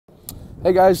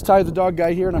Hey guys, Ty the Dog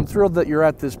Guy here, and I'm thrilled that you're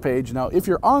at this page. Now, if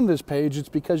you're on this page, it's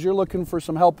because you're looking for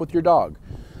some help with your dog,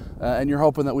 and you're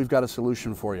hoping that we've got a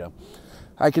solution for you.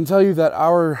 I can tell you that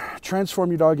our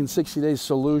Transform Your Dog in 60 Days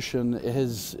solution,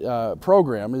 his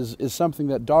program, is something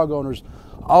that dog owners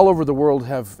all over the world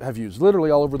have used, literally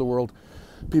all over the world.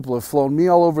 People have flown me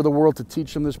all over the world to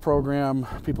teach them this program.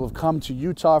 People have come to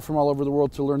Utah from all over the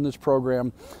world to learn this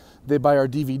program. They buy our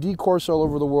DVD course all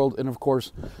over the world, and of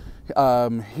course,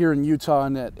 here in Utah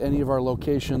and at any of our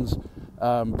locations,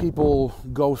 people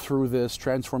go through this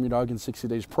Transform Your Dog in 60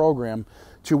 Days program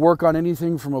to work on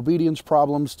anything from obedience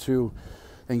problems to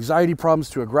anxiety problems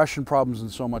to aggression problems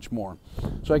and so much more.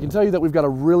 So I can tell you that we've got a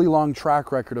really long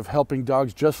track record of helping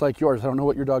dogs just like yours. I don't know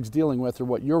what your dog's dealing with or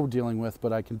what you're dealing with,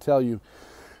 but I can tell you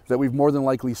that we've more than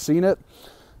likely seen it,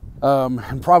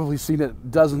 and probably seen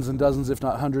it dozens and dozens, if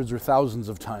not hundreds or thousands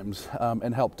of times,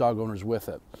 and helped dog owners with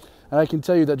it. And I can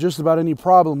tell you that just about any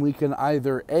problem, we can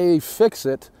either A, fix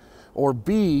it, or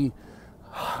B,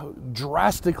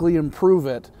 drastically improve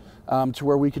it to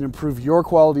where we can improve your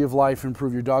quality of life,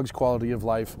 improve your dog's quality of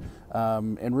life,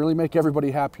 and really make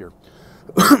everybody happier.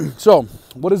 So,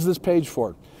 what is this page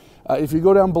for? If you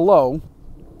go down below,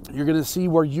 you're going to see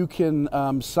where you can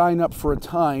sign up for a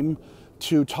time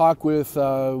to talk with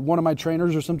one of my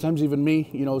trainers, or sometimes even me.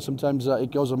 You know, sometimes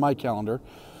it goes on my calendar.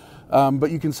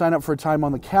 But you can sign up for a time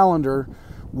on the calendar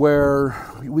where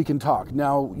we can talk.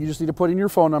 Now, you just need to put in your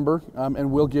phone number,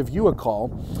 and we'll give you a call.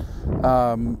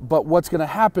 But what's going to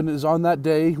happen is on that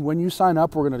day, when you sign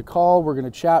up, we're going to call, we're going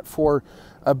to chat for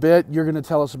a bit. You're going to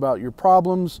tell us about your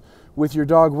problems with your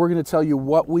dog. We're going to tell you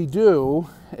what we do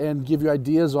and give you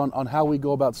ideas on how we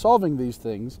go about solving these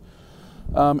things.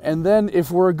 And then if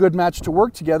we're a good match to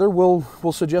work together,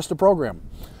 we'll suggest a program.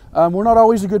 We're not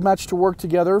always a good match to work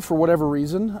together for whatever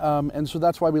reason, and so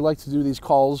that's why we like to do these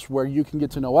calls where you can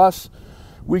get to know us,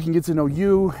 we can get to know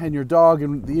you and your dog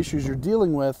and the issues you're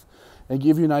dealing with, and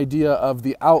give you an idea of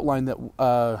the outline that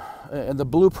and the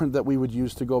blueprint that we would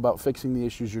use to go about fixing the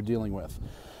issues you're dealing with.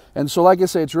 And so, like I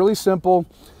say, it's really simple.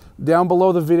 Down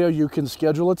below the video, you can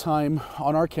schedule a time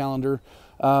on our calendar.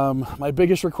 My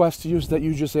biggest request to you is that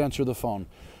you just answer the phone.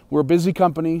 We're a busy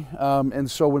company,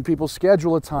 and so when people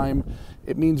schedule a time,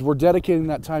 it means we're dedicating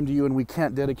that time to you, and we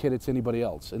can't dedicate it to anybody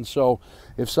else. And so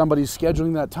if somebody's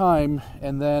scheduling that time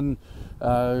and then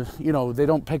you know, they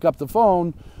don't pick up the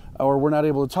phone, or we're not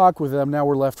able to talk with them, now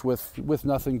we're left with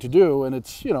nothing to do, and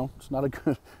it's, you know, it's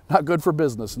not good for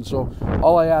business. And so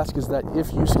all I ask is that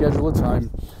if you schedule a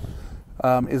time,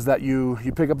 is that you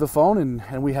pick up the phone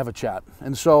and we have a chat.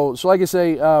 And so like I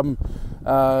say,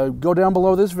 go down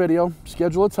below this video,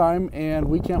 schedule a time, and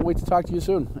we can't wait to talk to you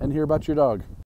soon and hear about your dog.